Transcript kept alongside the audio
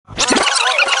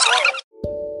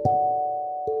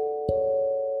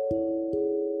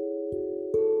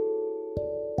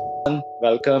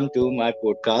Welcome to my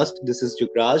podcast. This is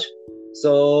Jugraj.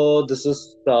 This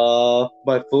is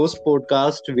my first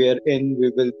podcast wherein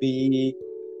we will be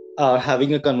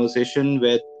having a conversation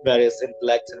with various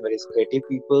intellects and various creative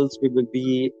peoples. We will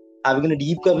be having a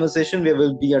deep conversation. We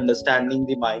will be understanding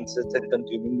the mindsets and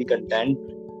consuming the content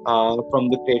from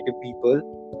the creative people.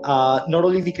 Not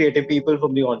only the creative people,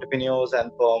 from the entrepreneurs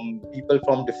and from people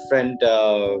from different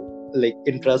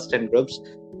interests and groups.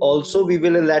 Also, we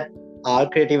will let our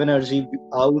creative energy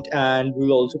out, and we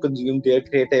will also consume their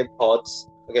creative thoughts.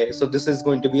 Okay, so this is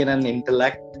going to be an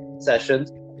intellect session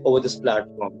over this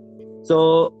platform.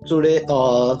 So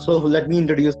let me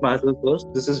introduce myself first.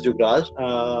 This is Jugraj.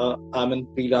 I'm a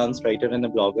freelance writer and a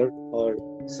blogger, और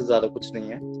इससे ज़्यादा कुछ नहीं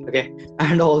है. Okay,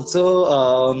 and also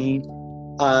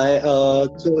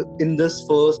so in this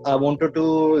first, I wanted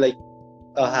to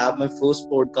have my first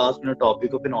podcast on a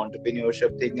topic of an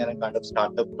entrepreneurship thing and a kind of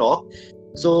startup talk.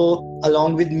 So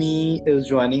along with me is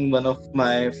joining one of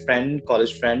my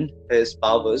college friend, his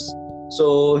Powers.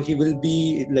 So he will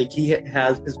be he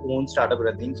has his own startup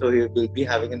running. So he will be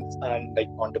having an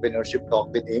entrepreneurship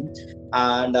talk with him.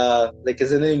 And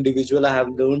as an individual, I have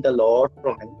learned a lot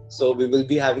from him. So we will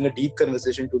be having a deep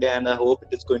conversation today, and I hope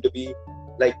it is going to be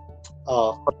like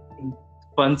a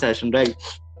fun session, right?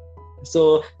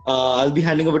 So I'll be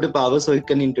handing over to Power so he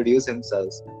can introduce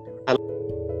himself.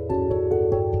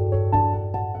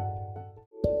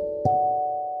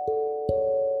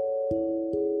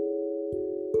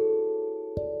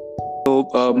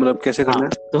 मतलब कैसे करना है?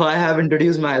 So I have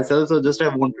introduced myself. So just I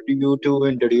wanted you to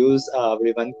introduce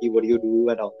everyone, what you do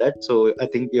and all that. So I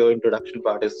think your introduction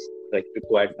part is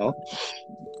required now.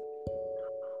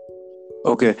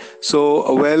 Okay,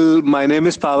 so my name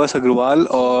is Pavas Agrawal,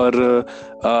 or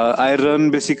I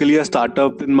run basically a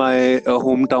startup in my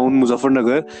hometown,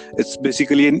 Muzaffarnagar. It's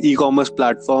basically an e-commerce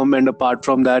platform, and apart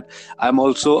from that, I'm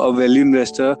also a value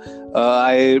investor.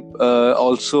 I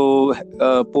also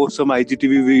post some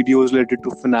IGTV videos related to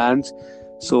finance.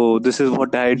 So this is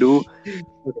what I do.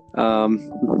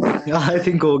 I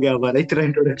think हो गया हमारा इतना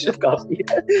introduction काफी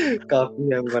है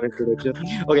हमारा introduction.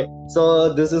 Okay, so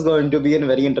this is going to be a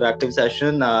very interactive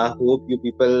session. I hope you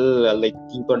people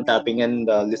keep on tapping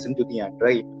and listen to the end,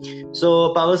 right?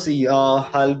 So Pavasi,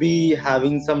 I'll be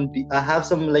having I have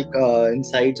some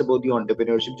insights about the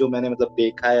entrepreneurship जो मैंने मतलब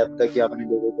देखा है अब तक या मैंने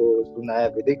लोगों को सुना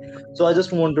है everything. So I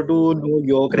just wanted to know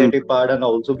your creative part and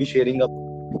also be sharing up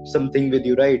something with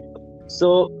you, right? So,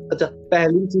 अच्छा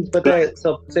पहली चीज पता है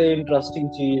सबसे इंटरेस्टिंग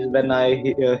चीज when I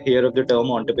hear of the term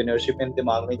entrepreneurship मेरे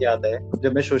दिमाग में क्या आता है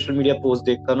जब मैं सोशल मीडिया पोस्ट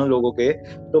देखता हूँ ना लोगों के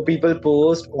तो पीपल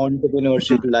पोस्ट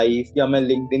एंटरप्रेन्योरशिप लाइफ या मैं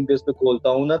लिंक्डइन पे उस पे खोलता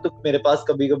हूँ ना तो मेरे पास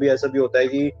कभी कभी ऐसा भी होता है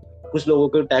कि कुछ लोगों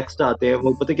के टेक्स्ट आते हैं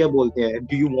वो पता क्या बोलते हैं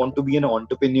do you want to be an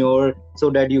entrepreneur so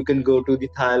that you can go to the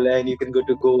Thailand you can go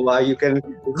to Goa you can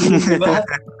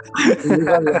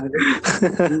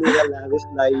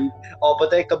life और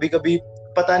पता है कभी कभी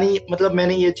पता नहीं मतलब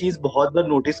मैंने ये चीज बहुत बार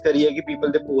नोटिस करी है कि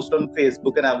people they post on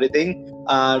Facebook and everything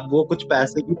वो कुछ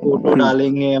पैसे की फोटो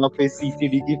डालेंगे या फिर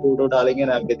सीसीडी की फोटो डालेंगे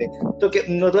एंड एवरीथिंग तो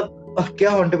मतलब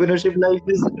क्या entrepreneurship life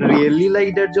is really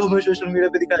like that जो हमें सोशल मीडिया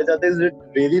पे दिखाया जाता है इज इट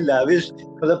रियली लैविश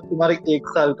मतलब तुम्हारे 1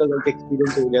 साल का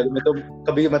एक्सपीरियंस हो गया तुम्हें तो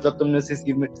कभी मतलब तुमने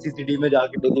सीसीडी में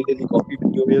जाके डेली डेली कॉफी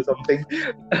पी हो या समथिंग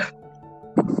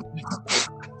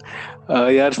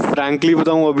यार फ्रैंकली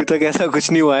बताऊं अभी तक ऐसा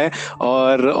कुछ नहीं हुआ है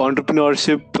और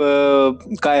एंटरप्रेन्योरशिप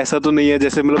का ऐसा तो नहीं है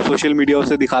जैसे मतलब सोशल मीडिया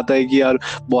उसे दिखाता है कि यार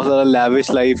बहुत ज़्यादा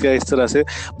लैविश लाइफ या इस तरह से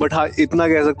बट हाँ इतना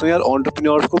कह सकता हूँ यार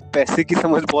एंटरप्रेन्योर्स को पैसे की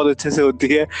समझ बहुत अच्छे से होती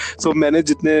है सो मैंने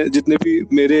जितने भी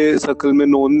मेरे सर्कल में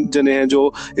नोन जने हैं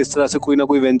जो इस तरह से कोई ना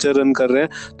कोई वेंचर रन कर रहे हैं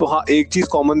तो हाँ एक चीज़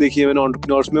कॉमन देखी है मैंने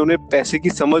एंटरप्रेन्योर्स में उन्हें पैसे की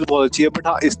समझ बहुत अच्छी है बट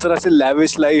हाँ इस तरह से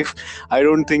lavish life I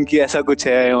don't think कि ऐसा कुछ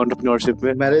है एंटरप्रेन्योरशिप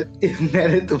में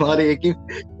मैंने तुम्हारे एक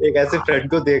ऐसे फ्रेंड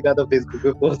को देखा था फेसबुक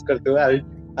पे पोस्ट करते हुए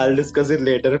I'll discuss it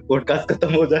later podcast खत्म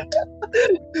हो जाए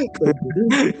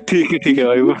ठीक है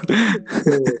भाई वो तो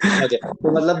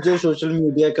मतलब जो सोशल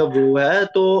मीडिया का वो है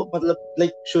तो मतलब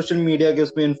सोशल मीडिया के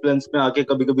उसमें इन्फ्लुएंस में आके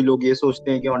कभी कभी लोग ये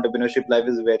सोचते हैं कि entrepreneurship life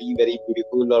is very very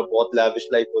beautiful और बहुत लैविश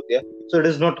लाइफ होती है so it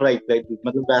is not right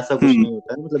मतलब ऐसा कुछ नहीं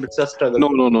होता है मतलब इट्स अ स्ट्रगल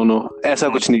नो ऐसा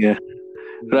कुछ नहीं है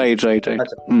राइट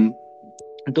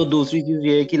तो दूसरी चीज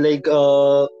ये है कि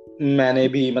मैंने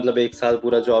भी मतलब 1 साल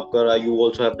पूरा जॉब करा you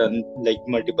also have done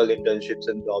multiple internships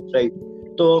and jobs right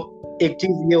तो एक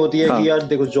चीज ये होती है कि यार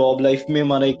देखो जॉब लाइफ में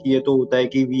हमारा एक ये तो होता है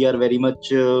कि वी आर वेरी मच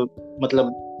मतलब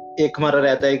एक हमारा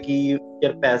रहता है कि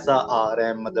यार पैसा आ रहा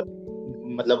है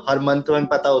मतलब हर मंथ हमें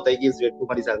पता होता है कि इस डेट को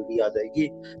हमारी सैलरी आ जाएगी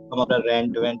हम अपना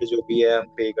रेंट जो भी है हम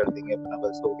पे कर देंगे अपना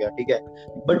बस हो गया ठीक है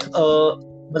बट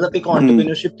मतलब एक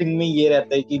एंटरप्रेन्योरशिप थिंग में ये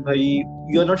रहता है कि भाई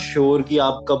यू आर नॉट श्योर कि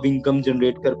आप कब इनकम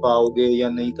जनरेट कर पाओगे या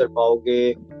नहीं कर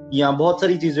पाओगे, या बहुत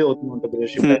सारी चीजें होती हैं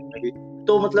एंटरप्रेन्योरशिप लाइफ में भी।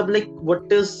 तो मतलब लाइक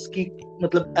व्हाट इज की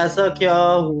मतलब ऐसा क्या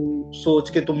सोच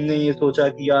के तुमने ये सोचा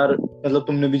कि यार मतलब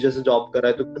तुमने भी जैसे जॉब करा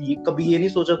है, तो कभी ये नहीं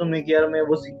सोचा तुमने कि यार मैं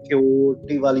वो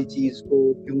सिक्योरिटी वाली चीज को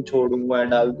क्यों छोड़ूं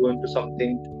and I will go into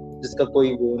something जिसका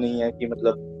कोई वो नहीं है कि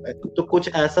मतलब, तो कुछ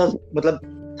ऐसा मतलब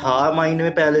था माइंड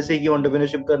में पहले से कि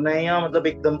एंटरप्रेन्योरशिप करना है, या मतलब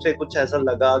एकदम से कुछ ऐसा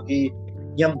लगा कि,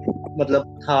 या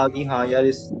मतलब था कि हाँ यार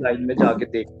इस लाइन में जाके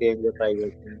देखते हैं, ट्राई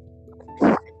करते हैं?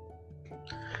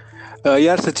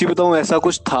 यार सच्ची बताऊं ऐसा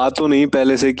कुछ था तो नहीं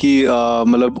पहले से कि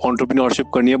मतलब एंटरप्रेन्योरशिप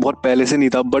करनी है, बहुत पहले से नहीं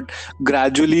था, बट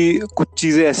ग्रेजुअली कुछ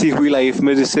चीज़ें ऐसी हुई लाइफ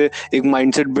में जिससे एक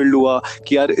माइंडसेट बिल्ड हुआ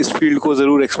कि यार इस फील्ड को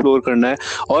ज़रूर एक्सप्लोर करना है।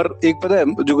 और एक पता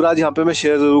है जुगराज, यहाँ पे मैं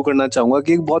शेयर ज़रूर करना चाहूँगा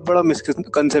कि एक बहुत बड़ा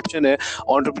मिसकंसेप्शन है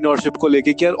एंटरप्रेन्योरशिप को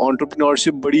लेके कि यार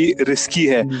एंटरप्रेन्योरशिप बड़ी रिस्की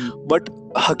है, बट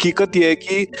हकीकत यह है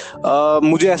कि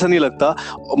मुझे ऐसा नहीं लगता।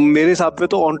 मेरे हिसाब पे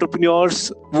तो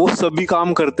एंटरप्रेन्योर्स वो सभी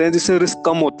काम करते हैं जिससे रिस्क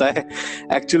कम होता है।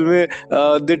 एक्चुअल में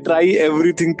they try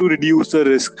everything to reduce the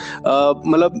risk.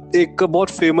 मतलब एक बहुत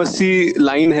फेमस सी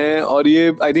लाइन है, और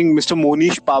ये I think mister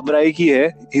Monish Pabrai की है,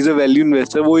 he is a value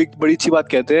investor. वो एक बड़ी अच्छी बात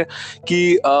कहते हैं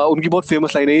कि उनकी बहुत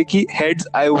फेमस लाइन है कि heads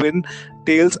I win,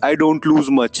 tails I don't lose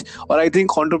much. और आई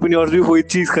थिंक एंटरप्रेन्योर्स भी वही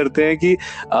चीज करते हैं कि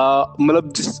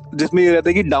मतलब जिसमें ये रहता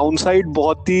है कि डाउन साइड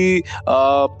बहुत ही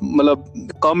मतलब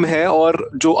कम है, और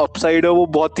जो अपसाइड है वो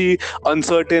बहुत ही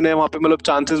अनसर्टेन है। वहाँ पे मतलब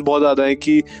चांसेस बहुत ज्यादा है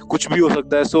कि कुछ भी हो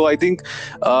सकता है। सो आई थिंक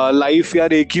लाइफ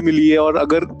यार एक ही मिली है, और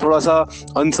अगर थोड़ा सा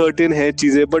अनसर्टेन है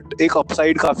चीजें बट एक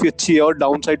अपसाइड काफी अच्छी है और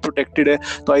डाउन साइड प्रोटेक्टेड है,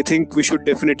 तो I think we should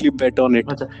definitely bet on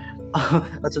it. अच्छा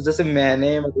अच्छा, जैसे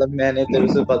मैंने तेरे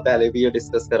से पहले भी ये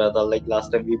डिस्कस करा था like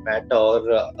last time we met, और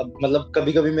अब मतलब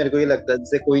कभी कभी मेरे को ये लगता है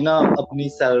जैसे कोई ना अपनी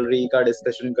सैलरी का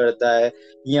डिस्कशन करता है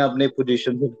या अपने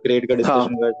पोजीशन ग्रेड का हाँ।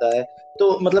 डिस्कशन करता है,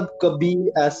 तो मतलब कभी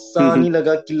ऐसा नहीं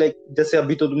लगा कि लाइक जैसे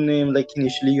अभी तो तुमने like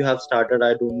initially you have started,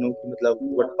 I don't know कि मतलब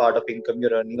what part of income you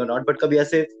are earning और नॉट, बट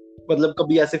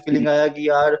कभी ऐसे फीलिंग आया कि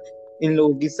यार इन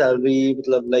लोगों की सैलरी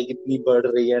मतलब लाइक इतनी बढ़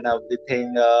रही है ना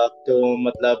एवरीथिंग, तो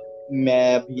मतलब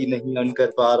मैं भी नहीं अर्न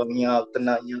कर पा रहा हूँ या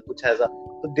उतना या कुछ ऐसा,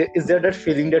 तो is there that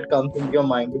feeling that comes in your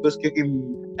mind? Because क्योंकि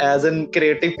एज एन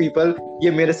क्रिएटिव पीपल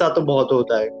ये मेरे साथ तो बहुत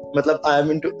होता है, मतलब I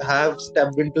am into have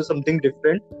stepped into something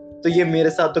different, तो ये मेरे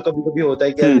साथ तो कभी कभी होता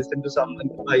है कि आई लिसन टू समवन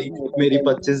कि भाई मेरी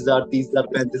 25,000 30,000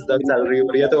 35,000 सैलरी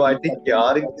हो रही है, तो आई थिंक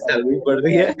यार इनकी सैलरी बढ़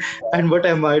रही है and what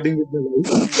am I doing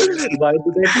with my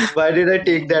life, why did I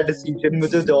take that decision,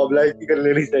 मुझे जॉब लाइफ ही कर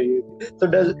लेनी चाहिए थी।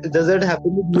 So does it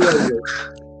happen with you as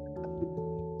well?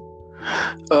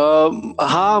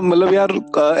 हाँ मतलब यार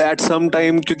एट सम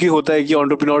टाइम, क्योंकि होता है कि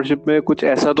एंटरप्रेन्योरशिप में कुछ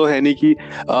ऐसा तो है नहीं कि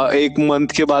एक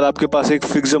मंथ के बाद आपके पास एक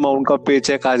फिक्स अमाउंट का पे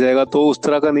चेक आ जाएगा, तो उस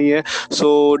तरह का नहीं है।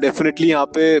 सो डेफिनेटली यहाँ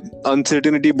पे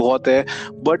अनसर्टिनिटी बहुत है,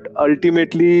 बट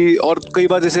अल्टीमेटली, और कई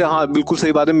बार जैसे, हाँ बिल्कुल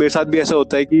सही बात है, मेरे साथ भी ऐसा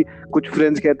होता है कि कुछ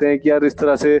फ्रेंड्स कहते हैं कि यार इस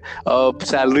तरह से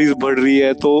सैलरीज बढ़ रही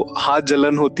है, तो हाथ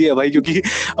जलन होती है भाई, क्योंकि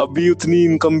अभी उतनी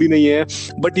इनकम भी नहीं है।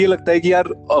 बट ये लगता है कि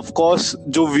यार ऑफ कोर्स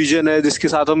जो विजन है जिसके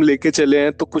साथ हम लेके चले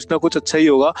हैं तो कुछ ना कुछ अच्छा ही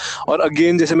होगा। और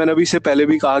अगेन जैसे मैंने अभी से पहले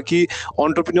भी कहा कि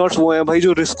एंटरप्रेन्योर्स वो हैं भाई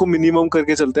जो रिस्क को मिनिमम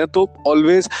करके चलते हैं, तो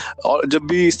ऑलवेज जब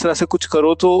भी इस तरह से कुछ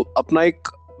करो तो अपना एक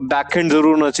बैकएंड जरूर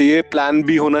होना चाहिए, प्लान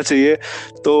भी होना चाहिए।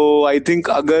 तो आई थिंक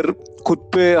अगर खुद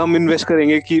पे हम इन्वेस्ट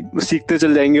करेंगे कि सीखते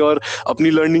चल जाएंगे और अपनी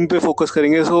लर्निंग पे फोकस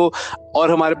करेंगे, सो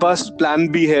और हमारे पास प्लान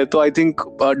भी है, तो आई थिंक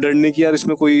डरने की यार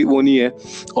इसमें कोई वो नहीं है,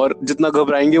 और जितना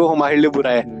घबराएंगे वो हमारे लिए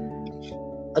बुरा है।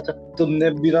 अच्छा, तुमने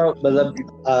भी ना मतलब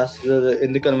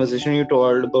in the conversation you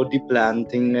told about the plan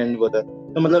thing and वो दैट,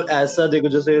 तो मतलब ऐसा देखो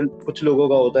जैसे कुछ लोगों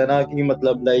का होता है ना कि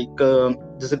मतलब लाइक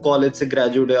जैसे कॉलेज से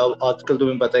ग्रेजुएट है, अब आजकल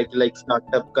तुम्हें पता है कि लाइक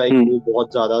स्टार्टअप का एक वो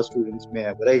बहुत ज्यादा स्टूडेंट्स में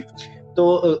है, राइट?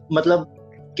 तो मतलब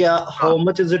क्या how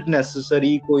much is it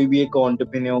necessary कोई भी एक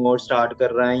एंटरप्रेन्योर स्टार्ट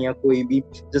कर रहा है या कोई भी,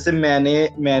 जैसे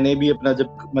मैंने भी अपना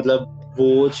जब मतलब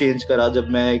वो चेंज करा जब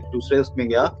मैं एक दूसरे उसमें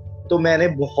गया, तो मैंने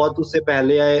बहुत उससे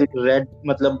पहले आई रेड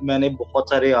मतलब मैंने बहुत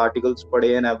सारे आर्टिकल्स पढ़े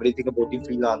and everything about the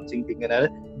freelancing thing and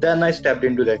then I stepped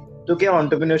into that. तो क्या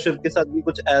एंटरप्रेन्योरशिप के साथ भी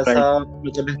कुछ ऐसा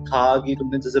मतलब था कि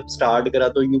तुमने जैसे स्टार्ट करा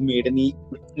तो यू मेड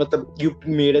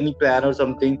एनी प्लान और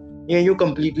समथिंग, या यू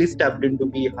कंप्लीटली स्टेप्ड इनटू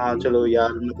कि हाँ चलो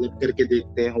यार मतलब करके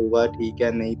देखते हैं होगा ठीक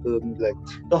है नहीं तो मतलब,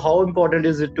 तो how important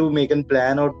is it to make an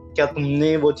plan, और क्या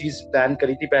तुमने वो चीज प्लान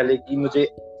करी थी पहले कि मुझे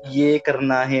ये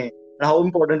करना है? How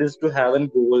important is to have a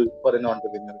goal for an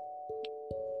entrepreneur?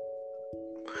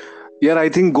 यार I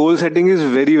think goal setting is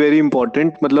very very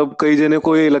important. मतलब कई जने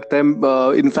को ये लगता है,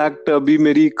 इनफैक्ट अभी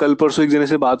मेरी कल परसों एक जने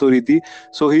से बात हो रही थी.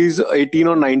 सो ही इज 18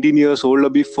 और 19 ईयर्स ओल्ड,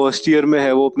 अभी फर्स्ट ईयर में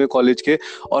है वो अपने कॉलेज के.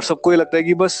 और सबको ये लगता है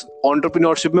कि बस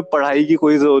एंटरप्रेन्योरशिप में पढ़ाई की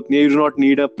कोई जरूरत नहीं है, you do not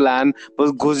need a plan, बस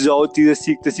घुस जाओ, चीजें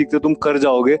सीखते सीखते तुम कर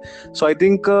जाओगे. सो आई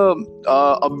थिंक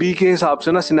अभी के हिसाब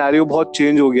से ना सिनेरियो बहुत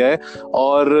चेंज हो गया है,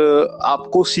 और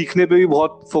आपको सीखने पे भी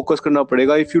बहुत फोकस करना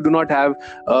पड़ेगा. If you do not have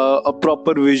a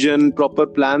proper vision, proper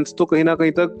plans, तो कहीं ना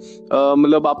कहीं तक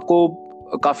मतलब आपको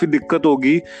काफी दिक्कत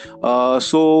होगी.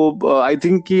 सो आई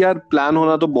थिंक कि यार प्लान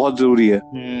होना तो बहुत जरूरी है.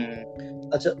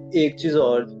 अच्छा, एक चीज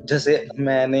और, जैसे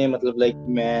मैंने मतलब लाइक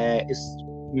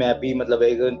मैं भी मतलब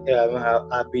एक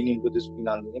बीन इनटू दिस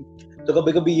फ्रीलांसिंग. तो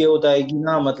कभी कभी ये होता है कि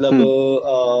ना मतलब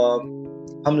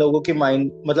हम लोगों के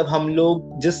माइंड, मतलब हम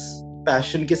लोग जिस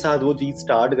पैशन के साथ वो चीज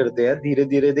स्टार्ट करते हैं, धीरे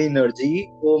धीरे द एनर्जी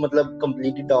वो मतलब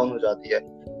कंप्लीटली डाउन हो जाती है.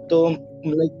 तो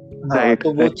लाइक हाँ,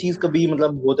 तो वो चीज कभी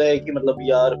मतलब होता है कि मतलब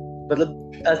यार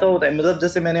मतलब ऐसा होता है, मतलब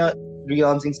जैसे मैंने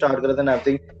freelancing स्टार्ट करा था,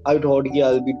 एवरीथिंग आई थॉट कि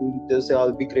I will be doing this, I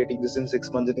will be creating this in 6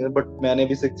 months, but मैंने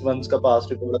भी 6 मंथ्स का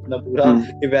पास्ट रिकॉर्ड अपना पूरा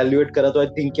इवैल्यूएट करा. तो आई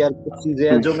थिंक यार कुछ चीजें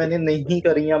हैं जो मैंने नहीं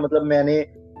करी हैं,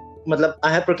 मतलब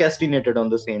I have procrastinated on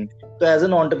the same. तो एज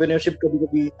एन एंटरप्रेन्योरशिप कभी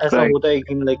कभी ऐसा होता है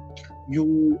कि लाइक यू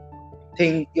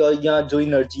थिंक या जो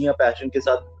एनर्जी या पैशन के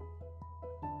साथ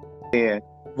है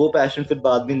वो पैशन फिर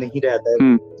बाद में नहीं रहता है.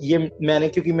 ये मैंने,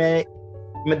 क्योंकि मैं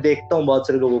देखता हूँ बहुत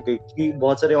सारे लोगों के कि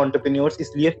बहुत सारे एंटरप्रेन्योर्स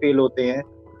इसलिए फेल होते हैं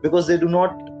बिकॉज दे डू नॉट,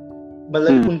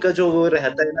 मतलब उनका जो वो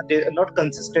रहता है ना, दे are not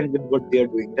consistent with what they are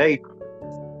doing, right.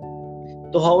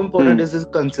 तो how important is this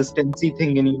consistency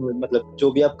thing in you, मतलब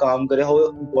जो भी आप काम करें, how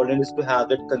important is to have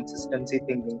that consistency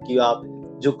thinking कि आप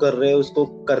जो कर रहे हो उसको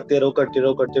करते रहो.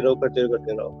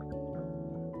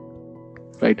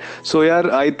 राइट. सो यार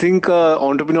आई थिंक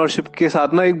एंटरप्रेन्योरशिप के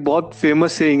साथ ना एक बहुत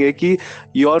फेमस सेइंग है कि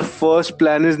your first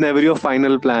plan is never your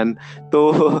final plan.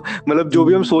 तो मतलब जो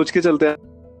भी हम सोच के चलते हैं,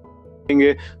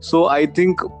 सो आई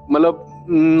थिंक मतलब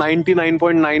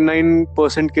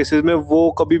 99.99% केसेस में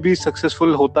वो कभी भी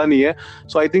सक्सेसफुल होता नहीं है.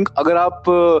 सो आई थिंक अगर आप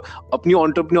अपनी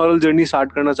एंटरप्रेन्योरल जर्नी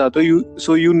स्टार्ट करना चाहते हो,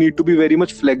 you need to be very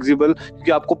much flexible,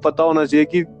 क्योंकि आपको पता होना चाहिए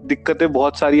कि दिक्कतें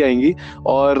बहुत सारी आएंगी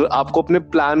और आपको अपने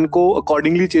प्लान को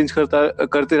अकॉर्डिंगली चेंज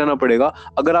करते रहना पड़ेगा.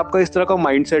 अगर आपका इस तरह का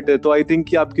माइंडसेट है तो आई थिंक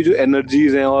कि आपकी जो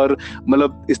एनर्जीज हैं और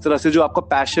मतलब इस तरह से जो आपका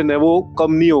पैशन है वो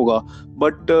कम नहीं होगा.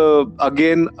 बट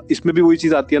अगेन इसमें भी वही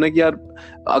चीज आती है ना कि यार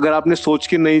अगर आपने सोच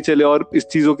के नहीं चले और इस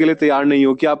चीजों के लिए तैयार नहीं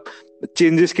हो, कि आप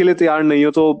चेंजेस के लिए तैयार नहीं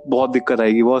हो, तो बहुत दिक्कत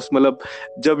आएगी बॉस. मतलब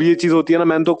जब ये चीज होती है ना,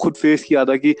 मैंने तो खुद फेस किया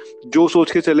था कि जो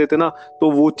सोच के चले थे ना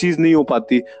तो वो चीज नहीं हो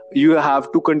पाती. You have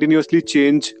to continuously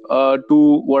change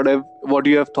to what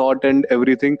you have thought and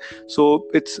everything. So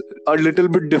it's a little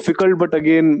bit difficult, but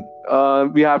again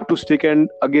we have to stick, and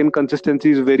again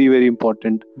consistency is very very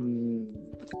important.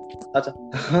 अच्छा,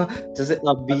 जैसे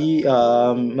अभी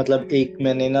मतलब एक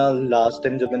मैंने ना last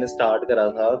time जब मैंने start करा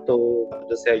था, तो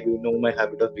जैसे you know my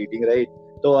habit of reading, right.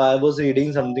 तो I was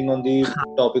reading something on the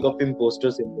topic of impostor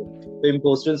syndrome. तो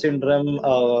इम्पोस्टर सिंड्रोम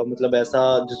मतलब ऐसा,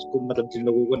 जिसको मतलब जिन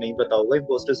लोगों को नहीं पता होगा,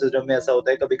 इम्पोस्टर सिंड्रोम में ऐसा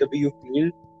होता है कभी कभी यू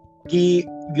फील कि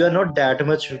you are not that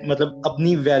much, मतलब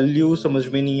अपनी वैल्यू समझ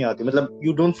में नहीं आती, मतलब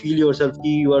यू डोंट फील योरसेल्फ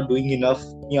कि यू आर डूइंग इनफ,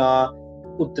 या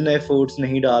उतने एफर्ट्स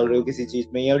नहीं डाल रहे हो किसी चीज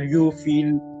में, या यू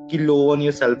फील कि लो ऑन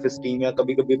योर सेल्फ एस्टीम, या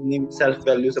कभी कभी अपनी सेल्फ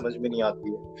वैल्यू समझ में नहीं आती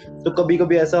है. तो कभी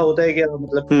कभी ऐसा होता है कि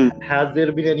मतलब हैज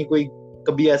देयर बीन एनी, कोई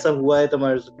कभी ऐसा हुआ है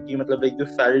तुम्हारे कि मतलब लाइक यू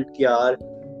फेल्ट कि यार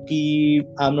कि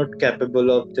I am not capable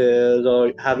of this,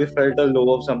 और have you felt a low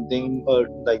of something, और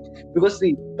लाइक बिकॉज़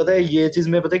सी पता है ये चीज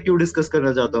मैं पता है क्यों डिस्कस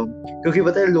करना चाहता हूँ, क्योंकि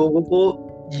पता है लोगों को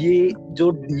ये जो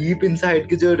डीप इनसाइड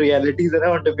की जो रियलिटीज है ना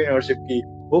एंटरप्रेन्योरशिप की,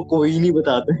 वो कोई नहीं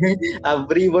बताते हैं.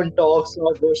 Everyone talks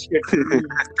of that shit,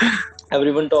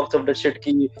 everyone talks of that shit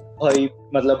कि भाई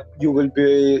मतलब you will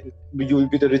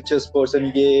be the richest person,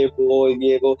 ये वो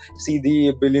सीधी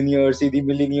billionaire, सीधी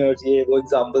millionaires, ये वो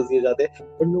examples दिए जाते हैं,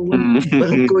 पर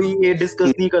कोई ये डिस्कस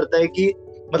नहीं करता है कि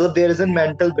मतलब there is a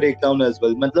mental breakdown as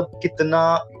well. मतलब कितना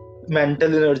मेंटल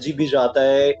एनर्जी भी जाता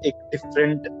है एक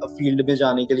डिफरेंट फील्ड में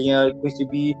जाने के लिए, किसी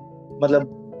भी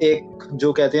मतलब एक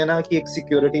जो कहते हैं ना कि एक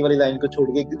सिक्योरिटी वाली लाइन को छोड़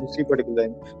के एक दूसरी पर्टिकुलर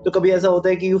लाइन. तो कभी ऐसा होता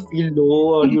है कि यू फील लो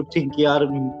और यू थिंक यार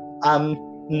I'm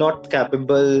not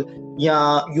capable, या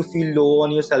you feel low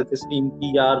on your self esteem कि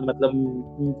यार मतलब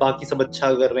बाकी सब अच्छा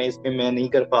कर रहे हैं, इसमें मैं नहीं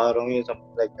कर पा रहा हूँ, ये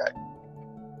something like that.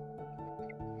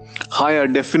 हाँ यार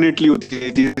डेफिनेटली होती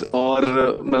है चीज, और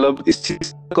मतलब इस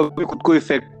चीज का कभी खुद को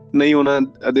इफेक्ट नहीं होना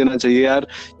देना चाहिए यार,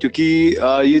 क्योंकि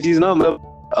ये चीज ना मतलब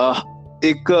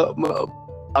एक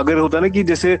अगर होता है ना कि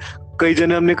जैसे कई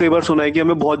जने हमने कई बार सुना है कि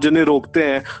हमें बहुत जने रोकते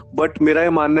हैं, बट मेरा ये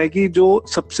मानना है कि जो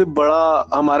सबसे बड़ा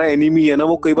हमारा एनिमी है ना,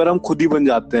 वो कई बार हम खुद ही बन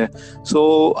जाते हैं। सो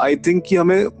आई थिंक कि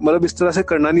हमें मतलब इस तरह से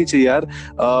करना नहीं चाहिए यार।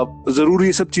 जरूर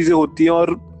ये सब चीजें होती हैं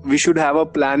और we should have a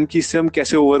plan कि इससे हम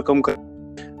कैसे ओवरकम कर।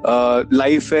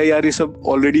 लाइफ है यार, ये सब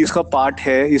ऑलरेडी इसका पार्ट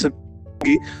है, ये सब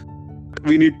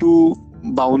we need to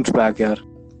bounce back यार,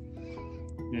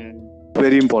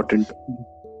 वेरी इंपॉर्टेंट।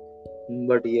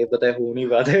 बट ये पता है हो नहीं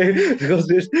पाता है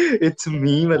बिकॉज इट्स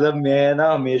मी। मतलब मैं ना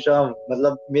हमेशा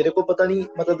मतलब मेरे को पता नहीं,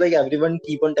 मतलब like everyone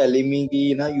keep on telling me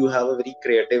कि ना you have a very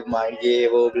creative mind, ये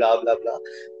वो ब्ला ब्ला ब्ला,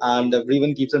 and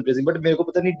everyone keeps on praising, but मेरे को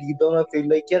पता नहीं deep down I feel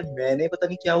like यार मैंने पता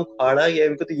नहीं क्या उखाड़ा है,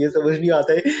 मेरे को तो ये समझ नहीं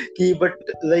आता है कि बट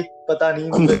लाइक पता नहीं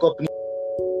मेरे को अपनी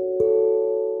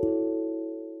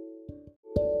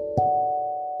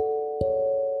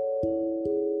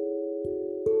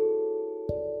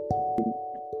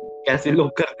कैसे लोग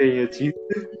करते हैं ये चीज।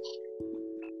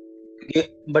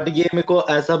 बट ये मेरे को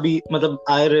ऐसा भी मतलब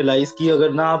आई रियलाइज कि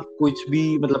अगर ना आप कुछ भी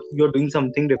मतलब you are doing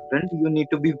something different, you need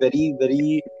to be very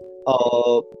very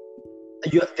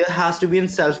there has to be in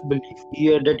self belief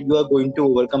here that you are going to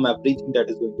overcome everything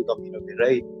that is going to come in your way,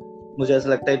 right? मुझे ऐसा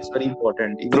लगता है it's very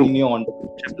important even in your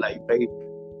entrepreneurship life, right?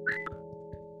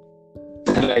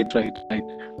 Right.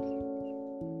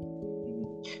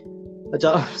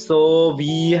 अच्छा, so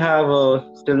we have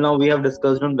still now we have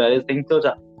discussed on various things.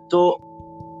 So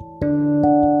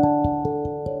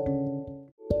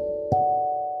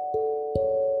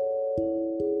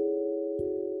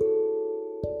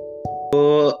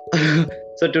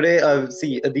so today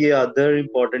see the other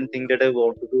important thing that I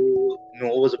wanted to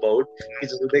know was about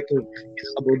is like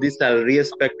about the salary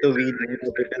aspect. So we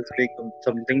know that it is like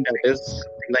something that is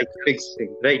like fixed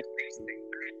thing, right?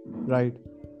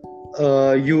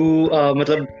 You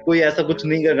मतलब कोई ऐसा कुछ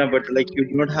नहीं करना, but like you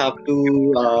do not have to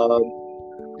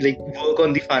like work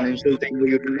on the financial thing, or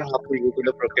you do not have to work on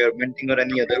the procurement thing or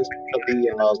any other aspect of the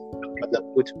मतलब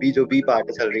कुछ भी जो भी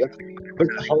part है salary का.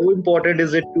 But how important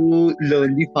is it to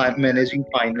learn the managing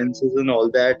finances and all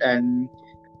that, and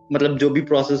मतलब जो भी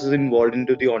process is involved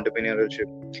into the entrepreneurship.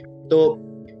 So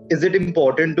is it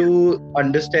important to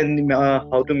understand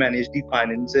how to manage the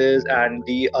finances and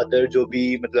the other जो भी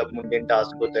मतलब mundane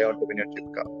task होता है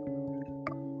entrepreneurship का?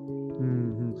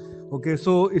 Okay,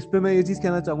 सो इस पे मैं ये चीज़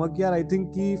कहना चाहूँगा कि यार आई थिंक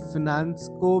कि फिनेंस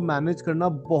को मैनेज करना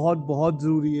बहुत बहुत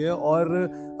ज़रूरी है, और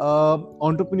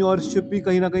एंटरप्रेन्योरशिप भी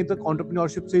कहीं ना कहीं तक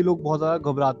एंटरप्रेन्योरशिप से ही लोग बहुत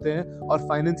ज़्यादा घबराते हैं और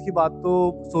फाइनेंस की बात तो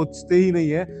सोचते ही नहीं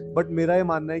है। बट मेरा ये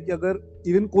मानना है कि अगर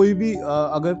इवन कोई भी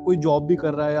अगर कोई जॉब भी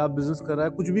कर रहा है या बिजनेस कर रहा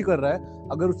है, कुछ भी कर रहा है,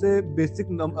 अगर उसे बेसिक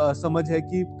समझ है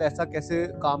कि पैसा कैसे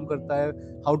काम करता है,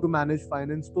 हाउ टू मैनेज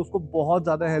फाइनेंस, तो उसको बहुत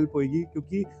ज़्यादा हेल्प होगी,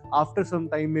 क्योंकि आफ्टर सम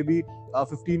टाइम में भी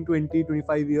 15, 20,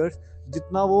 25 ईयर्स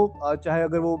जितना वो चाहे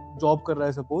अगर वो जॉब कर रहा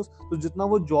है सपोज, तो जितना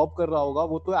वो जॉब कर रहा होगा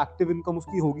वो तो एक्टिव इनकम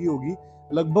उसकी होगी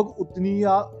लगभग उतनी,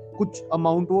 या कुछ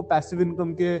अमाउंट वो पैसिव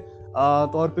इनकम के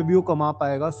तौर पे भी वो कमा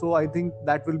पाएगा। सो I think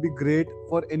that will be great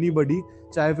for anybody,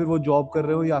 चाहे फिर वो जॉब कर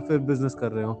रहे हो या फिर बिजनेस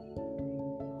कर रहे हो।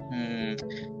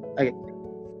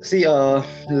 See,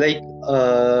 like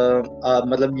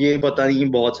मतलब ये पता नहीं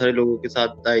बहुत सारे लोगों के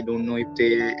साथ I don't know if they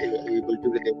able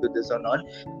to relate to this or not,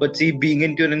 but see, being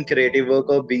into an creative work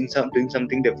or doing something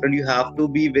different, you have to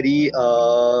be very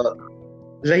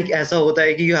like ऐसा होता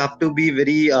है कि you have to be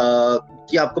very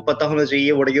कि आपको पता होना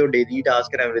चाहिए what are your daily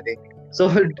tasks and everything. So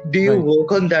do you work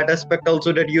on that aspect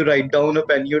also, that you write down a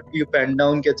pen, you pen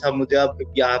down कि अच्छा मुझे अब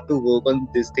you have to work on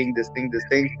this thing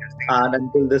and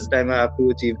until this time I have to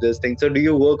achieve this thing. So do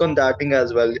you work on that thing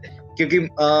as well? क्योंकि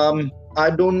I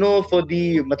don't know for the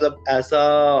मतलब ऐसा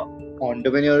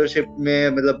entrepreneurship में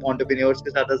मतलब entrepreneurs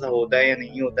के साथ ऐसा होता है या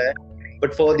नहीं होता है,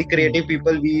 but for the creative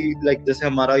people we like जैसे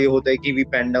हमारा ये होता है कि we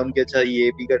pen down कि अच्छा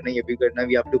ये भी करना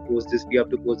we have to post this, we have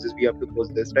to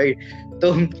post this, right?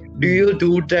 So do you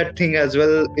do that thing as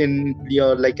well in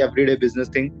your like everyday business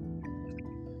thing?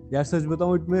 यार सच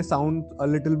बताऊं, it may sound a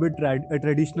little bit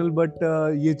traditional, but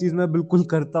ये चीज़ मैं बिल्कुल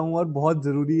करता हूँ और बहुत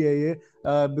ज़रूरी है ये,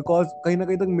 बिकॉज कहीं ना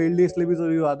कहीं तक मेरे लिए इसलिए भी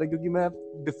ज़रूरी हो जाता है क्योंकि मैं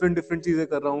डिफरेंट चीज़ें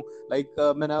कर रहा हूँ।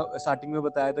 लाइक मैंने स्टार्टिंग में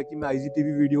बताया था कि मैं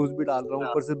IGTV वीडियोस भी डाल रहा हूँ,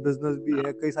 ऊपर से बिजनेस भी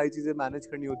है, कई सारी चीज़ें मैनेज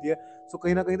करनी होती है। सो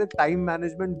कहीं ना कहीं तक टाइम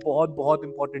मैनेजमेंट बहुत बहुत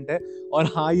इंपॉर्टेंट है। और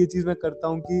हाँ, ये चीज़ मैं करता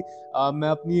हूँ कि मैं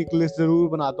अपनी एक लिस्ट ज़रूर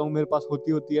बनाता हूँ, मेरे पास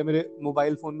होती है, मेरे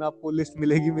मोबाइल फ़ोन में आपको लिस्ट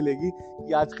मिलेगी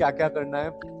कि आज क्या क्या करना है,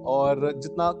 और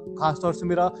जितना खासतौर से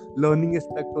मेरा लर्निंग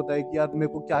एस्पेक्ट होता है कि यार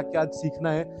मेरे को क्या क्या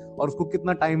सीखना है और उसको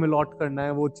कितना टाइम अलॉट करना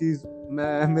है, वो चीज़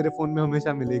मैं मेरे फोन में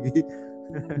हमेशा मिलेगी।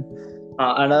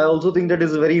 And I also think that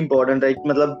is very important, right?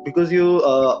 मतलब because you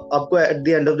आपको at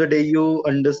the end of the day you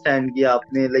understand कि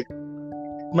आपने like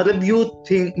मतलब you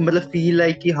think मतलब feel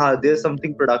like कि हाँ there's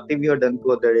something productive you have done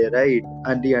for the day, right?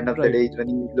 At the end of the Right. day is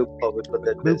when you look forward for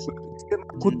that best. बिल्कुल,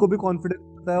 इससे खुद को भी कॉन्फिडेंस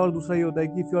होता है और दूसरा ये होता है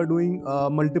कि if you are doing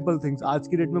multiple things, आज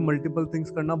की डेट में मल्टीपल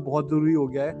थिंग्स करना बहुत जरूरी हो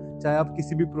गया है, चाहे आप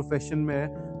किसी भी प्रोफेशन में है।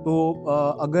 तो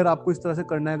अगर आपको इस तरह से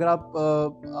करना है, अगर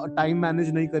आप टाइम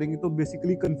मैनेज नहीं करेंगे तो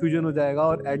बेसिकली कंफ्यूजन हो जाएगा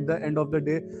और at the end of the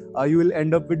day you will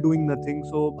end up with doing nothing.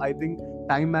 So I think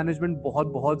time management बहुत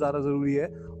बहुत ज्यादा जरूरी है।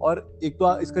 और एक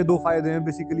तो इसके दो फायदे हैं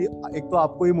बेसिकली, एक तो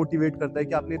आपको ये मोटिवेट करता है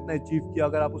कि आपने इतना अचीव किया,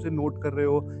 अगर आप उसे नोट कर रहे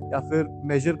हो या फिर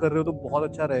मेजर कर रहे हो तो बहुत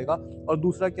अच्छा रहेगा। और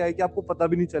दूसरा क्या है कि आपको पता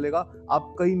भी नहीं चलेगा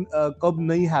आप कब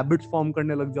नई हैबिट्स फॉर्म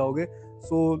करने लग जाओगे।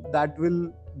 So that will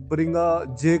bring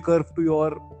a J curve to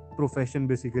your profession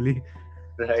basically.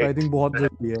 So I think बहुत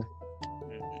जरूरी है।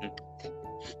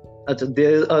 अच्छा,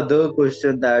 there is other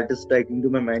question that is striking to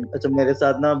my mind. अच्छा, मेरे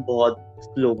साथ ना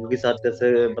बहुत लोगों के साथ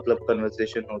जैसे मतलब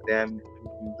conversation होते हैं,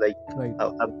 like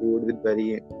I'm good with very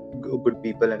good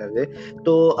people and everything.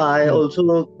 So I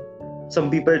also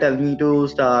some people tell me to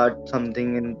start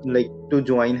something and like to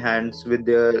join hands with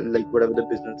their like whatever the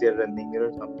business they are running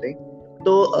or something.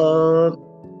 तो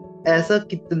ऐसा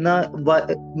कितना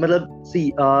मतलब see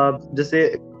जैसे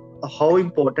how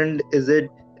important is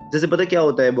it? जैसे पता क्या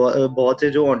होता है, बहुत से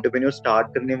जो एंटरप्रेन्योर स्टार्ट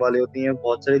करने वाले होते हैं,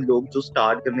 बहुत सारे लोग जो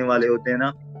स्टार्ट करने वाले होते हैं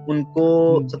ना, उनको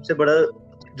सबसे बड़ा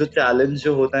जो चैलेंज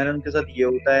जो होता है ना उनके साथ ये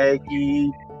होता है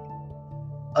कि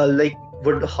like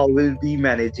how will be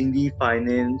managing the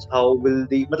finance, how will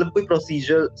the मतलब कोई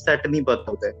प्रोसीजर सेट नहीं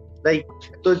पता होता है। लाइक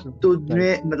तो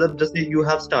तुम्हें मतलब जैसे यू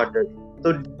हैव स्टार्टेड,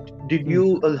 तो did you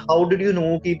how did you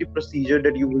know कि the procedure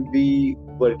that you will be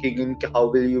working in, how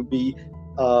will you be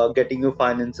getting your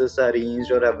finances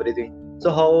arranged or everything?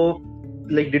 So how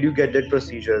like did you get that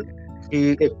procedure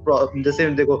कि जैसे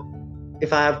देखो,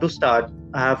 if I have to start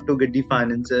I have to get the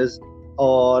finances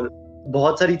और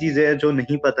बहुत सारी चीजें हैं जो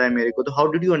नहीं पता है मेरे को, तो how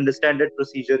did you understand that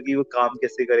procedure कि वो काम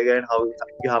कैसे करेगा and how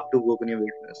you have to work on your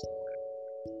business?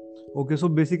 Okay, so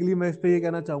basically मैं इस पे ये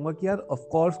कहना चाहूंगा कि यार ऑफ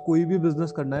कोर्स कोई भी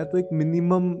बिजनेस करना है तो एक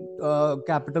मिनिमम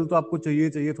कैपिटल तो आपको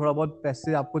चाहिए, थोड़ा बहुत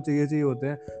पैसे आपको चाहिए होते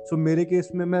हैं। सो मेरे केस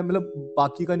में, मैं मतलब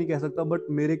बाकी का नहीं कह सकता, बट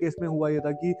मेरे केस में हुआ ये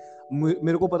था कि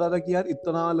मेरे को पता था कि यार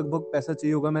इतना लगभग पैसा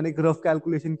चाहिए होगा। मैंने एक रफ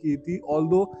कैलकुलेशन की थी,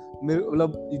 ऑल्दो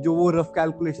मतलब जो वो रफ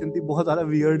कैलकुलेशन थी बहुत ज्यादा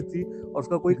वियर्ड थी और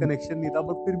उसका कोई कनेक्शन नहीं था,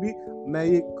 बट फिर भी मैं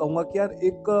ये कहूंगा कि यार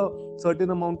एक सर्टेन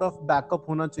अमाउंट ऑफ बैकअप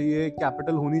होना चाहिए,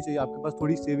 कैपिटल होनी चाहिए आपके पास,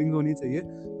 थोड़ी सेविंग होनी चाहिए।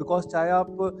 बिकॉज चाहे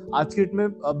आप आज की डेट में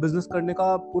बिजनेस करने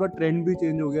का पूरा ट्रेंड भी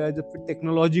चेंज हो गया है, जब फिर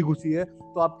टेक्नोलॉजी घुसी है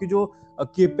तो आपकी जो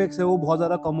केपेक्स है वो बहुत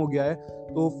ज्यादा कम हो गया है,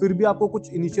 तो फिर भी आपको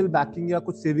कुछ इनिशियल बैकिंग या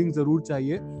कुछ सेविंग जरूर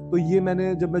चाहिए। तो ये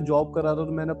मैंने जब मैं जॉब कर रहा था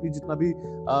तो मैंने अपनी जितना भी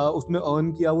उसमें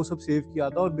अर्न किया वो सब सेव किया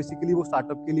था और बेसिकली वो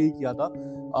स्टार्टअप के लिए ही किया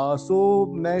था। सो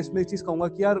मैं इसमें एक चीज कहूंगा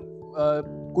कि यार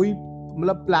कोई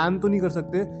मतलब प्लान तो नहीं कर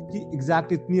सकते कि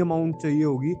एग्जैक्ट इतनी अमाउंट चाहिए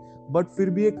होगी, बट फिर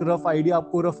भी एक रफ आइडिया,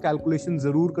 आपको रफ कैलकुलेशन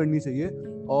जरूर करनी चाहिए।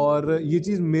 और ये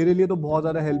चीज मेरे लिए तो बहुत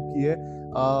ज्यादा हेल्प की है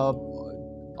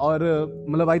और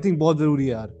मतलब आई थिंक बहुत जरूरी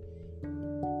है यार।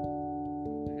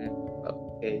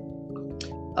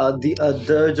 The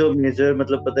other जो मेजर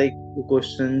मतलब पता है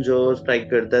क्वेश्चन जो स्ट्राइक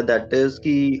करता है, दैट इज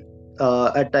कि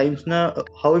at times ना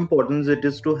how important it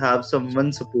is to have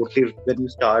someone supportive when you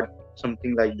start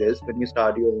something like this, when you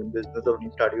start your own business or when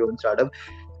you start your own startup,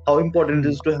 how important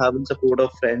it is to have support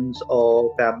of friends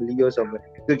or family or someone?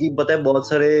 क्योंकि पता है बहुत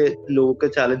सारे लोगों का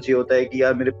challenge ये होता है कि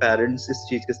यार मेरे पेरेंट्स इस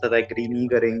चीज के साथ एग्री नहीं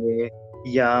करेंगे,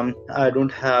 या I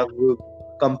don't have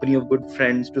company of good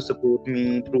friends to support me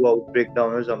throughout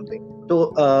breakdown or something. तो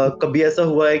कभी ऐसा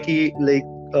हुआ है कि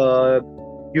like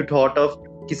you thought of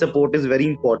कि support is very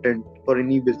important for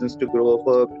any business to grow,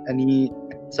 for any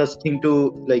such thing to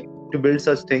like to build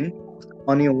such thing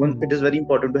on your own, it is very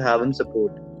important to have and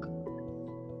support.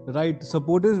 Right,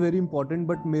 support is very important,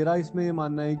 but मेरा इसमें ये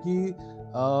मानना है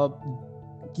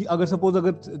कि अगर suppose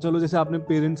अगर चलो जैसे आपने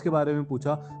पेरेंट्स के बारे में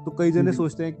पूछा, तो कई जने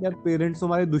सोचते हैं कि यार पेरेंट्स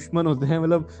हमारे दुश्मन होते हैं,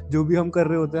 मतलब जो भी हम कर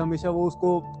रहे होते हैं हमेशा वो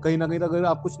उसको कहीं ना कहीं अगर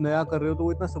आप कुछ नया कर रहे हो तो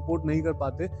वो इतना सपोर्ट नहीं कर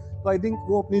पाते। तो आई थिंक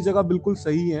वो अपनी जगह बिल्कुल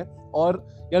सही है। और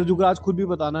यार जुगराज खुद भी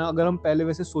बताना, अगर हम पहले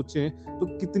वैसे सोचें तो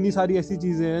कितनी सारी ऐसी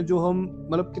चीजें हैं जो हम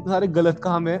मतलब कितने सारे गलत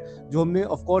काम है जो हमने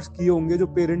ऑफ कोर्स किए होंगे, जो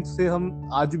पेरेंट्स से हम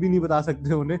आज भी नहीं बता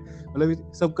सकते उन्हें,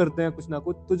 मतलब सब करते हैं कुछ ना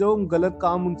कुछ। तो जब हम गलत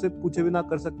काम उनसे पूछे बिना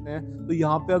कर सकते हैं, तो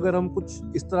यहाँ पे अगर हम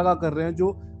कुछ इस तरह का कर रहे हैं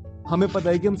जो हमें पता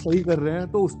है कि हम सही कर रहे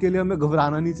हैं, तो उसके लिए हमें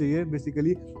घबराना नहीं चाहिए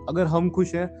बेसिकली। अगर हम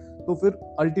खुश हैं तो फिर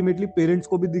अल्टीमेटली पेरेंट्स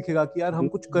को भी दिखेगा कि यार हम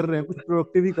कुछ कर रहे हैं, कुछ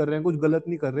प्रोडक्टिव ही कर रहे हैं, कुछ गलत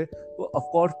नहीं कर रहे, तो ऑफ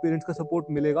कोर्स पेरेंट्स का सपोर्ट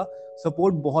मिलेगा।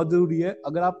 सपोर्ट बहुत जरूरी है।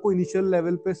 अगर आपको इनिशियल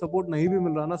लेवल पे सपोर्ट नहीं भी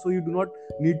मिल रहा ना, so you do not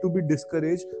need to be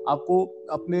discourage. आपको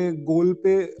अपने गोल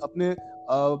पे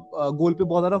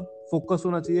बहुत ज्यादा फोकस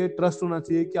होना चाहिए, ट्रस्ट होना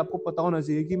चाहिए, कि आपको पता होना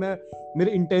चाहिए कि मैं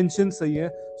मेरे इंटेंशन सही है।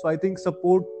 सो आई थिंक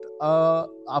सपोर्ट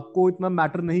आपको इतना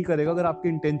मैटर नहीं करेगा अगर आपके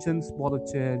इंटेंशंस बहुत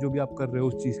अच्छे हैं जो भी आप कर रहे हो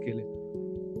उस चीज के लिए।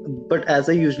 बट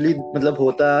ऐसा यूजुअली मतलब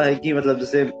होता है कि मतलब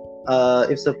जैसे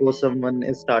if suppose someone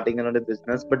is starting another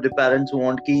business but the parents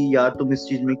want कि यार तुम इस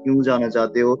चीज में क्यों जाना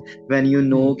चाहते हो when you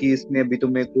know कि इसमें अभी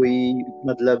तुम्हें कोई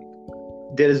मतलब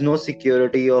there is no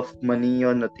security of money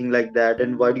or nothing like that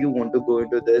and why do you want to go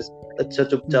into this? अच्छा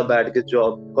चुपचाप बैठ के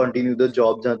जॉब कंटिन्यू द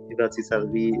जॉब जहाँ अच्छी खासी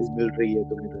सैलरी मिल रही है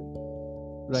तुम्हें। राइट,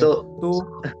 So तो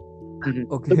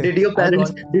So did your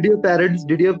parents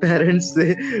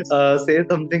say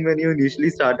something when you initially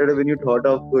started or when you thought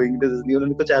of going to this?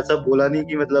 उन्होंने कुछ ऐसा बोला नहीं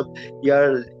कि मतलब यार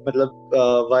मतलब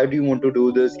why do you want to do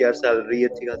this? यार सैलरी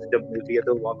अच्छी खासी जब मिल रही है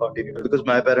तो वहाँ continue because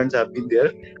my parents have been there.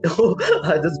 So I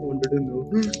just wanted to know.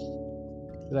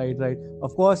 Right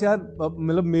of course यार,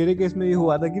 मतलब मेरे केस में ये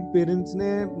हुआ था कि पेरेंट्स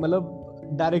ने मतलब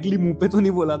डायरेक्टली मुंह पे तो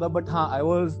नहीं बोला था, बट हाँ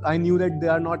I knew that they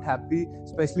are not happy,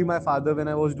 specially my father when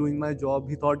I was doing my job.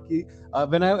 He thought कि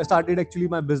when I started actually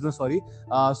my business, sorry,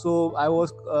 so I was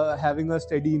having a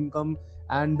steady income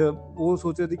and वो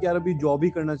सोच रहे थे कि यार अभी job ही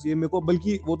करना चाहिए मेरे को,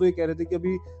 बल्कि वो तो ये कह रहे थे कि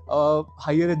अभी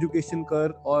हायर एजुकेशन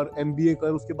कर और MBA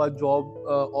कर, उसके बाद जॉब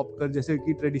ऑप्ट कर, जैसे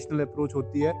कि ट्रेडिशनल अप्रोच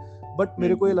होती है। बट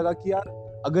मेरे को ये लगा कि यार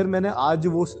अगर मैंने आज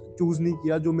वो चूज नहीं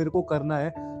किया जो मेरे को करना है,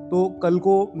 तो कल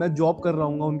को मैं जॉब कर रहा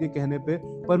हूँ उनके कहने पे,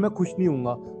 पर मैं खुश नहीं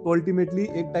हूँगा। तो अल्टीमेटली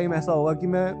एक टाइम ऐसा होगा कि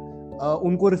मैं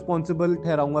उनको रिस्पॉन्सिबल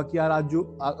ठहराऊंगा कि यार आज जो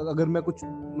अगर मैं कुछ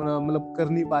मतलब कर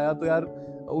नहीं पाया तो यार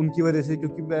उनकी वजह से,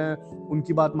 क्योंकि मैं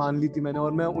उनकी बात मान ली थी मैंने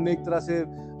और मैं उन्हें एक तरह से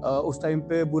उस टाइम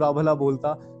पे बुरा भला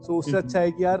बोलता। सो उससे अच्छा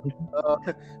है कि यार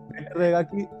बेटर रहेगा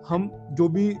कि हम जो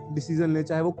भी डिसीजन लें,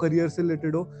 चाहे वो करियर से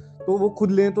रिलेटेड हो, तो वो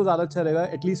खुद लें तो ज्यादा अच्छा रहेगा।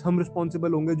 एटलीस्ट हम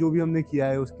रिस्पॉन्सिबल होंगे जो भी हमने किया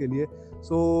है उसके लिए।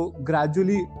 सो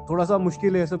ग्रेजुअली थोड़ा सा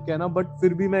मुश्किल है सब कहना, बट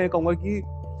फिर भी मैं ये कहूंगा कि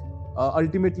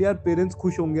अल्टीमेटली यार पेरेंट्स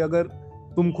खुश होंगे अगर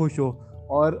तुम खुश हो,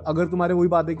 और अगर तुम्हारे वही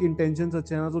बात है कि इंटेंशंस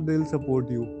अच्छे हैं ना, तो दे विल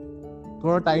सपोर्ट यू।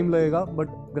 थोड़ा टाइम लगेगा बट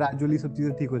ग्रेजुअली सब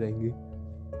चीजें ठीक हो जाएंगी।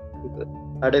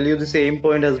 I tell you the same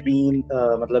point has been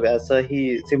मतलब ऐसा ही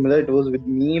similar it was with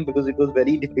me because it was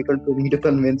very difficult for me to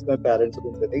convince my parents of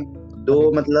something. Though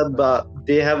मतलब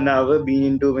they have never been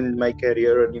into in my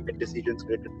career or even decisions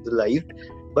related to life,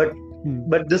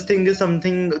 but this thing is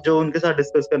something जो उनके साथ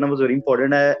discuss करना was very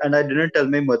important. And I didn't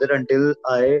tell my mother until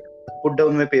I put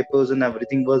down my papers and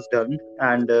everything was done.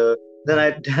 And then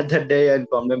that day I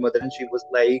informed my mother and she was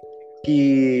like, कि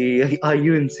are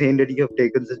you insane that you have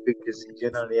taken such big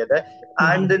decision or that?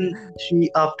 And then she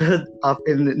after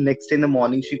next day in the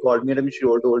morning she called me and she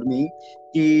told me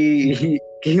कि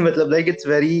मतलब like it's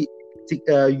very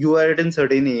you are at a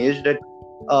certain age that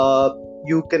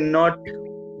you cannot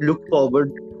look forward.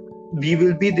 We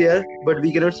will be there but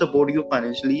we cannot support you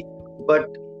financially, but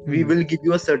we will give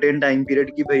you a certain time period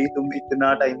कि भाई तुम इतना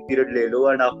time period ले लो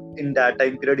and in that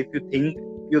time period if you think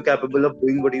you're capable of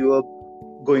doing what you are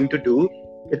going to do,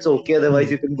 it's okay,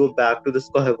 otherwise you can go back to the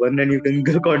square one and you can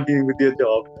continue with your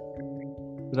job.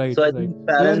 Right So I right think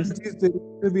parents चीज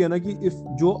तेरे भी है ना कि if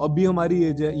जो अभी हमारी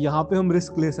as है यहाँ पे हम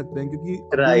रिस्क ले सकते हैं, क्योंकि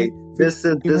right this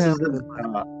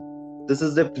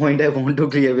is the point I want to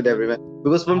clear with everyone,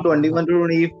 because from 21 to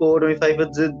 24 25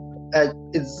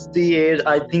 it's the age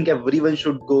I think everyone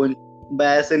should go in.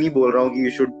 मैं ऐसे नहीं बोल रहा हूँ कि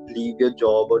you should leave your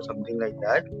job or something like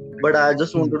that, but I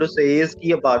just wanted to say is कि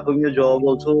apart from your job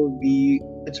also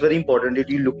it's very important that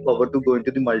you look forward to go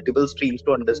into the multiple streams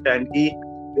to understand कि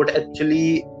what actually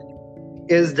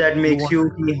is that makes you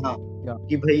कि हाँ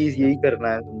कि भाई यही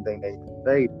करना है something like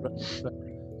right.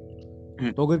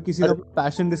 तो अगर किसी ने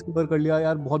पैशन डिस्कवर कर लिया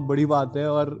यार बहुत बड़ी बात है,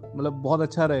 और मतलब बहुत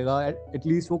अच्छा रहेगा,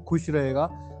 एटलीस्ट वो खुश रहेगा।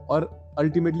 और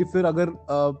अल्टीमेटली फिर अगर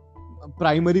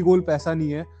प्राइमरी गोल पैसा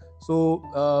नहीं है, सो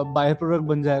बाय प्रोडक्ट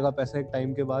बन जाएगा पैसा एक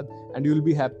टाइम के बाद, and you will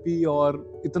be happy,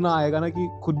 और इतना आएगा ना कि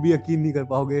खुद भी यकीन नहीं कर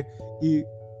पाओगे कि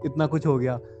इतना कुछ हो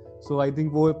गया। सो आई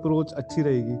थिंक वो अप्रोच अच्छी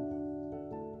रहेगी।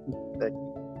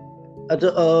 अच्छा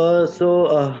so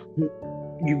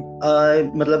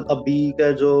मतलब अभी का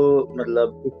जो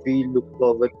मतलब if we look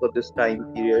forward for this time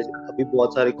period, अभी बहुत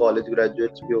सारे college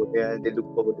graduates भी होते हैं, they look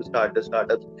forward to start the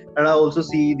startups, and I also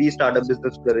see the startup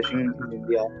business flourishing in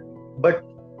India. But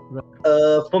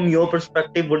from your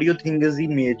perspective, what do you think is the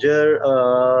major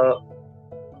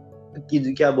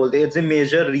कि क्या बोलते हैं, it's a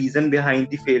major reason behind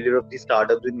the failure of the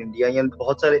startups in India. या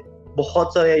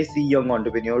बहुत सारे I see young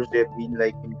entrepreneurs they have been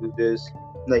like into this.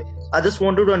 Like I just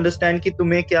wanted to understand कि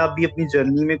तुम्हें क्या अभी अपनी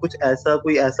जर्नी में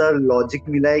कोई ऐसा लॉजिक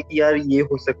मिला है कि यार ये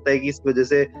हो सकता है कि इस वजह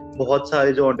से बहुत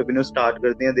सारे जो एंटरप्रेन्योर स्टार्ट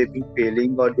करते हैं, दे बीन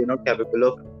फेलिंग और they are not capable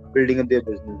of building up their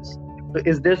business. So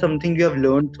is there something you have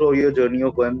learned through your journey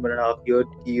of 1.5 year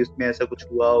कि उसमें ऐसा कुछ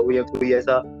हुआ हो, या कोई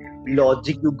ऐसा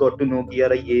logic you got to know कि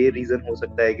यार ये रीजन हो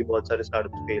सकता है कि बहुत सारे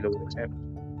स्टार्टअप्स फेल हो रहे हैं?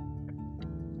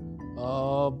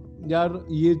 यार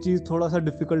ये चीज थोड़ा सा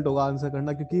डिफिकल्ट होगा आंसर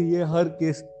करना, क्योंकि ये हर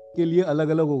केस के लिए अलग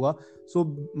अलग होगा. सो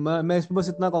मैं इसमें बस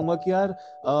इतना कहूंगा कि यार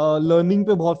लर्निंग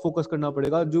पे बहुत फोकस करना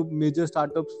पड़ेगा. जो मेजर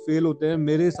स्टार्टअप्स फेल होते हैं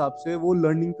मेरे हिसाब से वो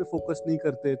लर्निंग पे फोकस नहीं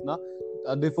करते इतना,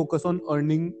 they focus on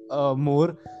earning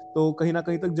more. तो कहीं ना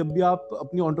कहीं तक जब भी आप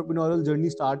अपनी एंटरप्रेन्योरियल जर्नी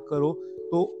स्टार्ट करो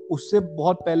तो उससे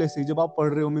बहुत पहले से, जब आप पढ़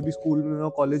रहे हो, मे बी स्कूल में हो,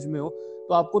 कॉलेज में हो,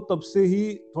 तो आपको तब से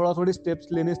ही थोड़े स्टेप्स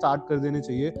लेने स्टार्ट कर देने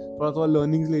चाहिए, थोड़ा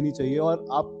लर्निंग्स लेनी चाहिए. और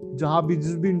आप जहाँ भी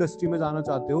जिस भी इंडस्ट्री में जाना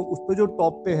चाहते हो उस पर जो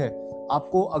टॉप पे है,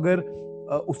 आपको अगर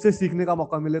उससे सीखने का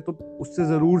मौका मिले तो उससे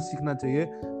जरूर सीखना चाहिए.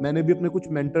 मैंने भी अपने कुछ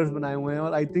मेंटर्स बनाए हुए हैं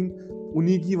और आई थिंक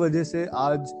उन्हीं की वजह से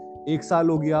आज 1 साल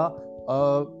हो गया,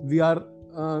 we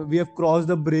have cross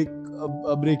the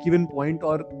break even point,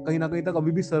 और कहीं ना कहीं तक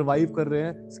अभी भी सरवाइव कर रहे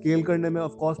हैं. स्केल करने में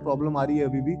ऑफ कोर्स प्रॉब्लम आ रही है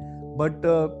अभी भी, बट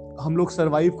हम लोग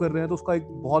सरवाइव कर रहे हैं. तो उसका एक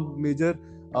बहुत मेजर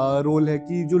रोल है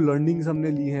कि जो लर्निंग्स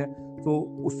हमने ली हैं, तो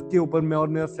उसके ऊपर मैं और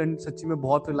मेरा फ्रेंड सच्ची में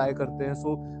बहुत रिलाई करते हैं.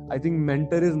 सो I think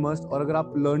mentor is must. और अगर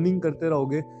आप लर्निंग करते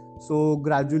रहोगे सो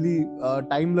ग्रेजुअली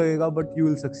टाइम लगेगा but you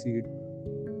will succeed.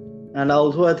 And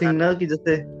also I think ना कि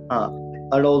जैसे हाँ,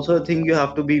 and also I think you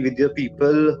have to be with your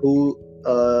people who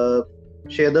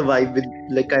share the vibe with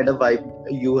like kind of vibe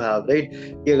you have, right?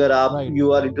 कि अगर आप you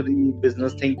are into the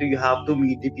business thing, so you have to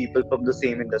meet the people from the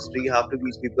same industry. You have to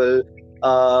meet people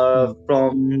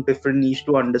from different niche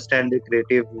to understand their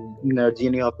creative energy,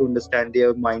 and you have to understand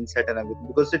their mindset and everything,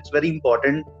 because it's very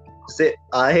important. Say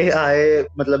I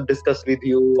मतलब discuss with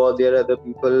you, or there are other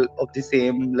people of the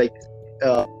same like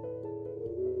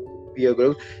peer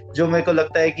group जो मेरे को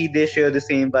लगता है कि they share the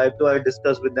same vibe, so I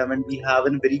discuss with them and we have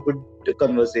a very good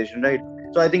conversation, right?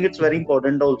 So I think it's very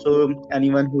important also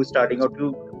anyone who is starting out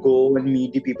to go and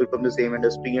meet the people from the same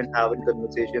industry and have a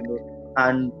conversation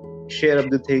and share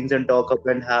up the things and talk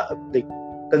up and have like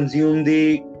consume the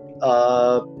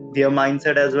their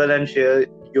mindset as well and share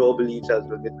your beliefs as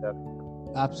well with them.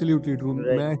 Absolutely true.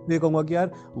 मैं इसलिए कहूँगा कि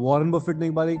यार Warren Buffett ने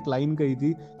एक बार एक line कही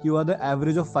थी कि you are the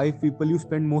average of 5 people you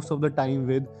spend most of the time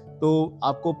with. तो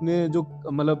आपको अपने जो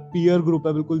मतलब पीयर ग्रुप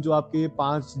है, बिल्कुल जो आपके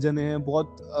 5 जने हैं,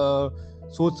 बहुत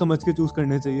सोच समझ के चूज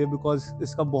करने चाहिए, बिकॉज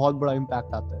इसका बहुत बड़ा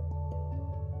इम्पैक्ट आता है.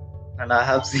 And I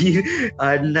have seen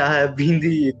and I have been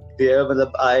there,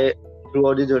 मतलब I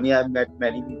throughout the journey I've met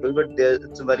many people, but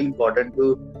it's very important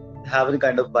to have a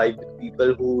kind of vibe with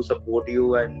people who support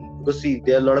you. And because see,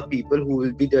 there are a lot of people who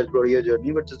will be there throughout your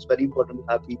journey, but it's very important to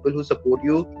have people who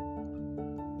support you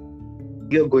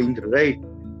you're going through, right?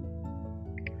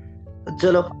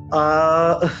 Chalo,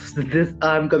 this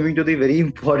I'm coming to the very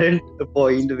important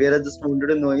point where I just wanted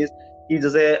to know is कि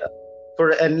जैसे for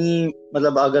any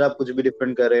मतलब अगर आप कुछ भी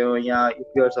different कर रहे हो या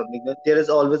if you are something, there is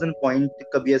always a point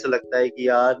कभी ऐसा लगता है कि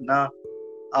यार ना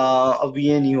अब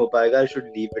ये नहीं हो पाएगा, I should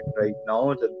leave it right now.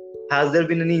 Has there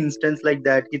been any instance like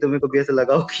that कि तुम्हें कभी ऐसा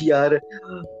लगा हो कि यार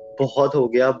बहुत हो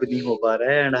गया, अब नहीं हो पा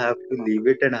रहा है and I have to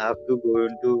leave it and I have to go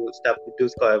into step into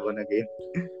square one again?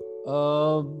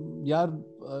 यार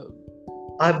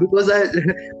because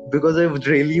I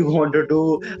really wanted to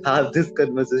have this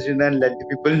conversation and let the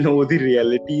people know the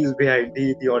realities behind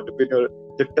the entrepreneur,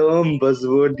 the term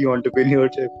buzzword, the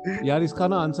entrepreneurship. यार इसका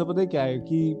ना answer पता है क्या है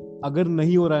कि अगर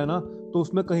नहीं हो रहा है ना तो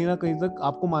उसमें कहीं ना कहीं तक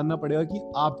आपको मानना पड़ेगा कि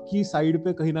आपकी साइड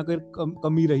पे कहीं ना कहीं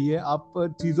कमी रही है. आप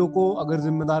चीजों को अगर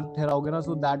जिम्मेदार ठहराओगे ना,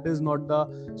 so that is not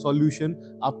the solution.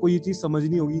 आपको ये चीज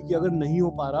समझनी होगी कि अगर नहीं हो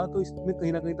पा रहा तो इसमें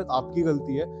कहीं ना कहीं तक आपकी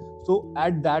गलती है. सो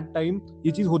एट दैट टाइम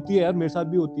ये चीज होती है यार, मेरे साथ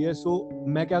भी होती है. सो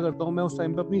मैं क्या करता हूँ, मैं उस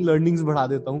टाइम पे अपनी लर्निंग्स बढ़ा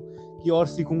देता हूँ कि और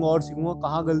सीखूंगा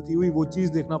कहाँ गलती हुई, वो चीज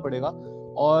देखना पड़ेगा.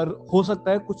 और हो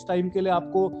सकता है कुछ टाइम के लिए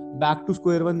आपको बैक टू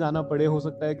स्क्वायर वन जाना पड़े, हो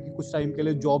सकता है कि कुछ टाइम के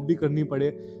लिए जॉब भी करनी पड़े,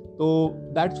 तो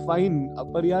दैट्स फाइन.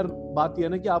 पर यार बात यह है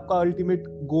ना कि आपका अल्टीमेट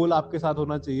गोल आपके साथ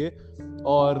होना चाहिए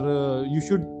और you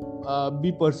should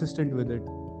be persistent with it.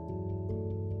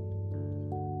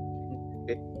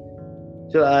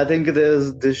 So I think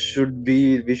we should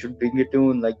bring it to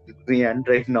like the end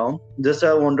right now. Just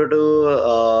I wanted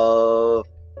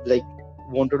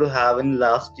to have in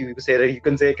last you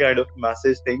can say kind of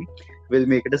message thing will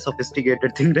make it a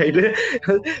sophisticated thing, right?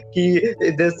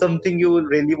 If there's something you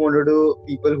really want to do,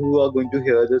 people who are going to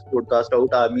hear this podcast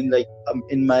out, I mean, like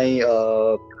in my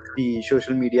the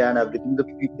social media and everything,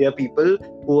 there are people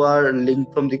who are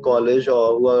linked from the college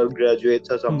or who are graduates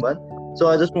or someone. So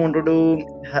I just wanted to,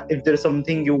 if there's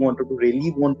something you wanted to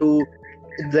really want to,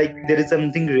 like there is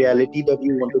something reality that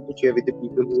you wanted to share with the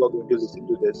people who are going to listen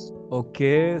to this.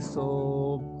 Okay,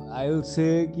 so I'll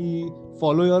say ki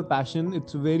follow your passion.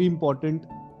 It's very important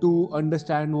to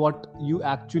understand what you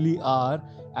actually are,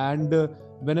 and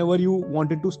whenever you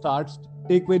wanted to start,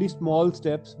 take very small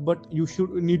steps, but you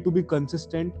should need to be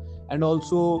consistent, and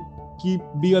also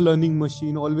be a learning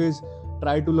machine. Always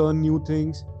try to learn new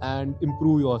things and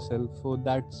improve yourself. So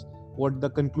that's what the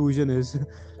conclusion is,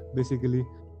 basically.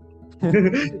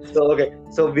 So okay,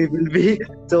 so we will be,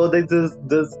 so this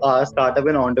startup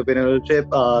and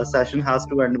entrepreneurship session has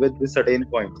to end with the certain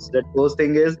points. That first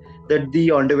thing is that the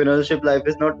entrepreneurship life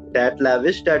is not that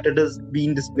lavish that it is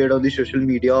being displayed on the social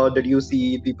media, or that you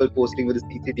see people posting with the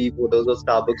CCTV photos or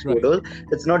Starbucks Right. photos.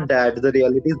 It's not that. The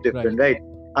reality is different, right?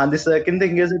 And the second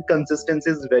thing is that consistency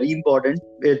is very important.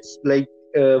 It's like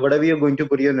whatever you're going to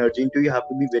put your energy into, you have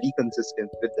to be very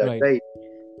consistent with that, right?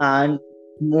 And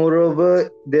moreover,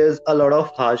 there's a lot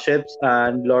of hardships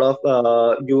and a lot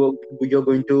of you're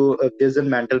going to there's a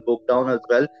mental breakdown as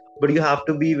well, but you have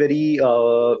to be very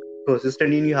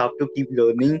persistent, and you have to keep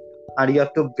learning, and you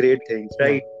have to upgrade things,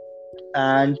 right?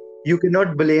 And you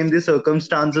cannot blame the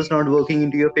circumstances not working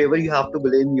into your favor. You have to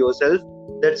blame yourself,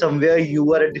 that somewhere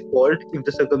you are at default if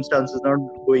the circumstances not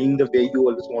going the way you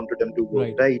always wanted them to go,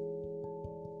 right?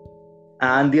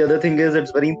 And the other thing is,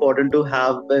 it's very important to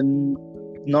have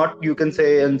not, you can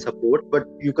say, in support, but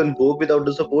you can go without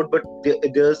the support, but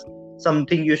there's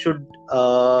something you should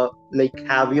like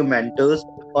have your mentors,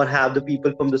 or have the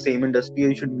people from the same industry.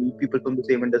 You should meet people from the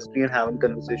same industry and have a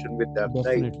conversation with them.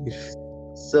 Definitely. Right?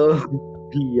 So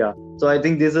yeah, so I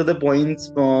think these are the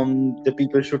points from the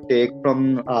people should take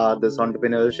from this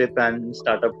entrepreneurship and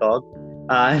startup talk.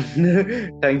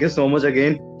 And thank you so much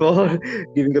again for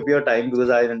giving up your time, because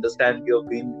I understand you've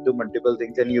been to multiple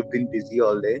things and you've been busy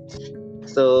all day.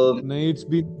 So it's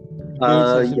been great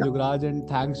session, yeah. Yuvraj, and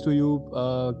thanks to you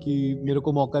कि मेरे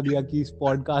को मौका दिया कि इस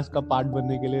podcast का part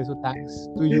बनने के लिए. So thanks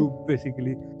to you,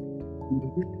 basically.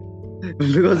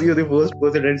 Because you're the first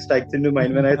person that strikes into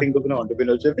mind when I think of an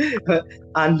entrepreneurship.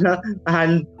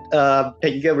 and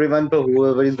thank you everyone for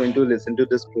whoever is going to listen to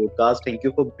this podcast. Thank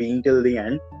you for being till the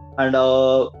end. And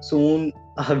soon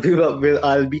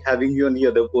I'll be having you on the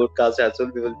other podcast as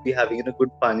well. We will be having a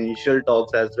good financial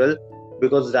talks as well,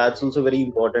 because that's also very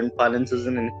important. Finance is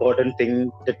an important thing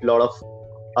that a lot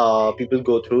of people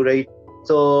go through, right?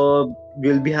 So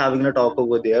we'll be having a talk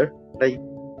over there, right?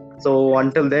 So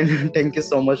until then, thank you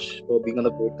so much for being on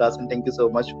the podcast, and thank you so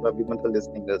much for everyone for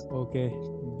listening to us. Okay,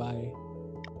 bye.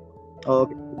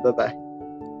 Okay, bye-bye.